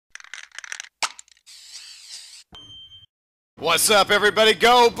What's up, everybody?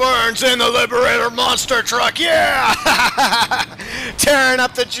 GeauxBurns in the Liberator Monster Truck, yeah! Tearing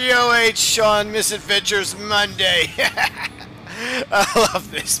up the GOH on Misadventures Monday. I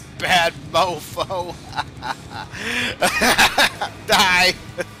love this bad mofo. Die!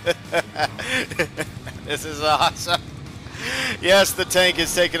 This is awesome. Yes, the tank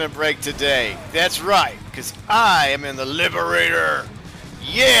is taking a break today. That's right, because I am in the Liberator.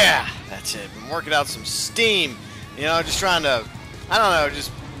 Yeah! That's it. I'm working out some steam. You know, just trying to, I don't know,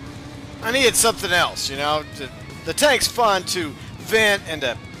 I needed something else, you know. The tank's fun to vent and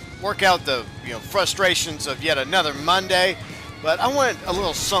to work out the, frustrations of yet another Monday. But I wanted a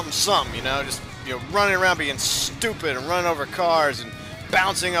little something, you know, just, running around being stupid and running over cars and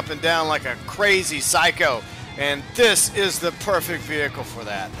bouncing up and down like a crazy psycho. And this is the perfect vehicle for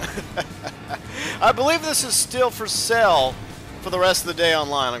that. I believe this is still for sale for the rest of the day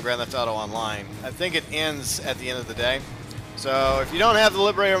online on Grand Theft Auto Online. I think it ends at the end of the day. So if you don't have the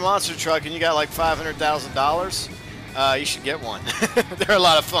Liberator Monster Truck and you got like $500,000, you should get one. They're a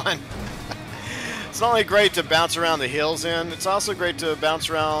lot of fun. It's not only great to bounce around the hills in, it's also great to bounce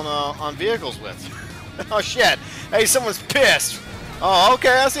around on vehicles with. Oh shit, hey, someone's pissed. Oh,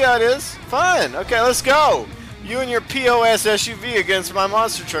 okay, I see how it is. Fine, okay, let's go. You and your POS SUV against my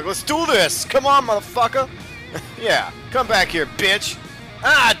monster truck. Let's do this. Come on, motherfucker. Yeah, come back here, bitch.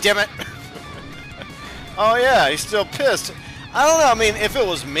 Ah, damn it. Oh, yeah, he's still pissed. I don't know, I mean, if it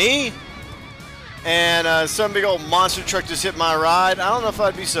was me and some big old monster truck just hit my ride, I don't know if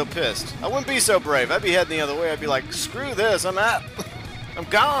I'd be so pissed. I wouldn't be so brave. I'd be heading the other way. I'd be like, screw this, I'm out. I'm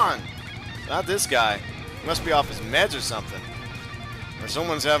gone. Not this guy. He must be off his meds or something. Or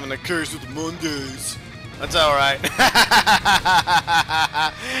someone's having a curse with Mondays. That's alright.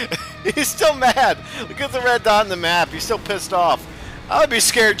 He's still mad. Look at the red dot on the map. He's still pissed off. I would be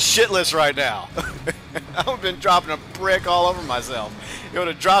scared shitless right now. I would have been dropping a brick all over myself. It would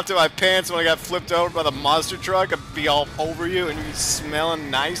have dropped in my pants when I got flipped over by the monster truck. I'd be all over you and you'd be smelling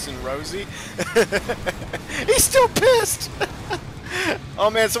nice and rosy. He's still pissed.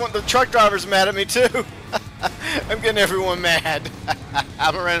 Oh man, the truck driver's mad at me too. I'm getting everyone mad.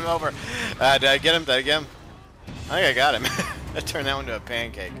 I'm gonna run him over. Did I get him? Did I get him? I think I got him. I turned that one into a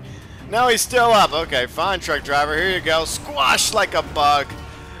pancake. No, he's still up. Okay, fine, truck driver. Here you go. Squash like a bug.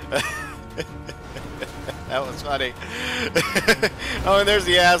 That was funny. Oh, and there's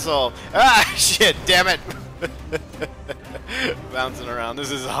the asshole. Ah, shit, damn it. Bouncing around. This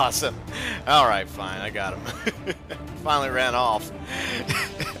is awesome. Alright, fine. I got him. Finally ran off.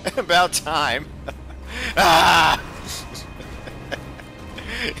 About time. Ah!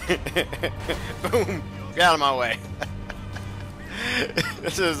 Boom! Get out of my way.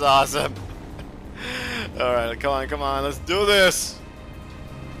 This is awesome. Alright, come on, let's do this.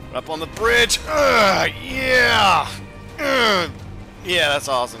 Up on the bridge. Yeah! Yeah, that's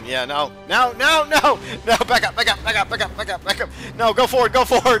awesome. Yeah, no, back up. No, go forward.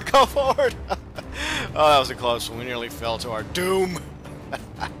 Oh, that was a close one. We nearly fell to our doom.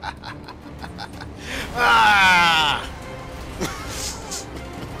 Ah!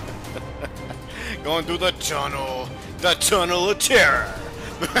 Going through the tunnel of terror.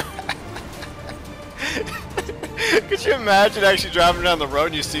 Could you imagine actually driving down the road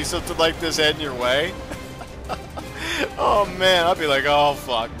and you see something like this heading your way? Oh man, I'd be like, oh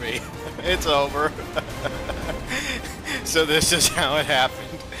fuck me, it's over. So this is how it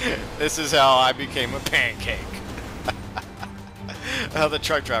happened. This is how I became a pancake. Oh, the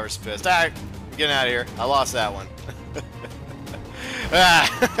truck driver's pissed. Alright, I'm getting out of here. I lost that one.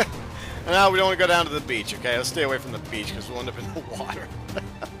 Now we don't want to go down to the beach, okay? Let's stay away from the beach because we'll end up in the water.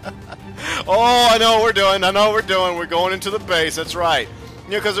 Oh, I know what we're doing. We're going into the base, that's right.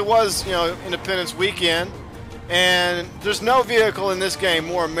 Because it was, Independence Weekend, and there's no vehicle in this game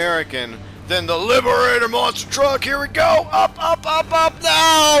more American than the Liberator Monster Truck. Here we go. Up.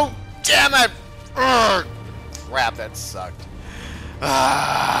 No! Damn it! Urgh. Crap, that sucked.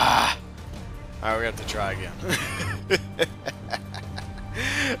 Ah. Alright, we have to try again.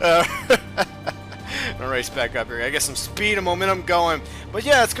 I'm gonna race back up here. I get some speed and momentum going. But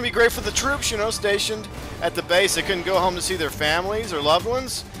yeah, it's gonna be great for the troops, stationed at the base. They couldn't go home to see their families or loved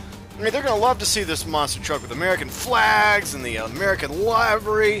ones. I mean, they're gonna love to see this monster truck with American flags and the American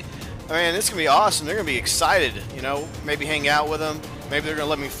livery. I mean, it's gonna be awesome. They're gonna be excited, maybe hang out with them. Maybe they're gonna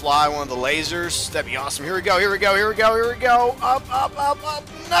let me fly one of the lasers. That'd be awesome. Here we go. Up.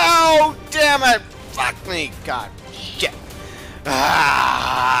 No! Damn it! Fuck me. God, shit.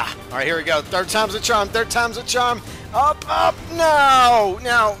 Ah! Alright, here we go. Third time's a charm. Up. No!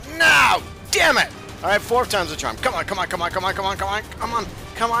 Damn it! Alright, fourth time's a charm. Come on.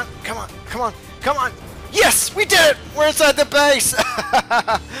 Yes, we did it! We're inside the base!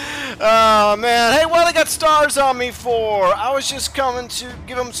 Oh, man. Hey, what I got stars on me for? I was just coming to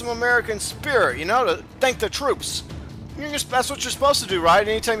give them some American spirit, you know, to thank the troops. That's what you're supposed to do, right?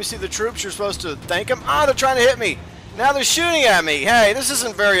 Anytime you see the troops, you're supposed to thank them. Ah, they're trying to hit me. Now they're shooting at me. Hey, this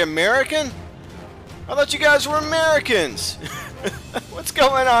isn't very American. I thought you guys were Americans. What's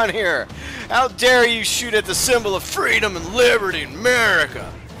going on here? How dare you shoot at the symbol of freedom and liberty in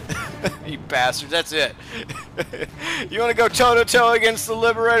America? You bastards, that's it. You want to go toe-to-toe against the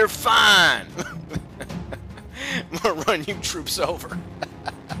Liberator? Fine. I'm going to run you troops over.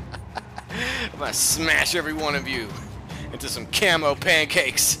 I'm going to smash every one of you into some camo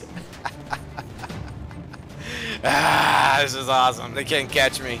pancakes. Ah, this is awesome. They can't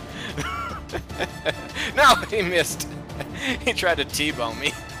catch me. No, he missed. He tried to T-bone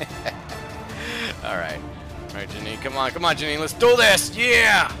me. Alright. Alright, Janine. Come on, Janine. Let's do this.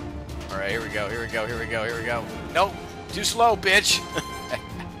 Yeah! Alright, here we go. Nope. Too slow, bitch.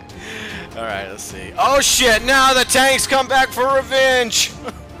 Alright, let's see. Oh, shit. Now the tanks come back for revenge.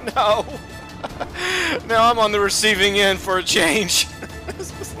 No. Now I'm on the receiving end for a change.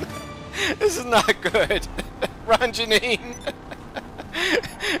 This is not good. Run, Janine.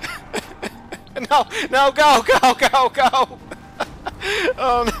 No, go.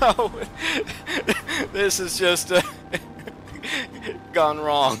 Oh, no. This is just gone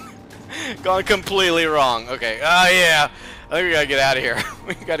wrong. Gone completely wrong. Okay. Oh, yeah. I think we gotta get out of here.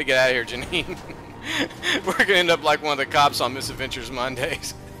 We gotta get out of here, Janine. We're gonna end up like one of the cops on Misadventures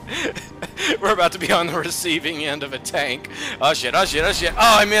Mondays. We're about to be on the receiving end of a tank. Oh, shit. Oh,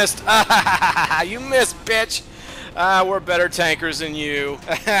 I missed. You missed, bitch. We're better tankers than you.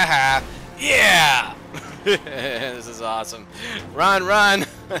 Yeah! This is awesome. Run.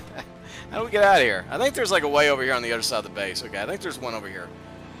 How do we get out of here? I think there's like a way over here on the other side of the base. Okay, I think there's one over here.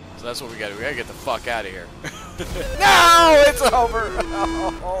 So that's what we gotta do. We gotta get the fuck out of here. No! It's over!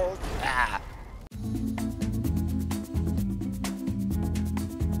 Oh, ah.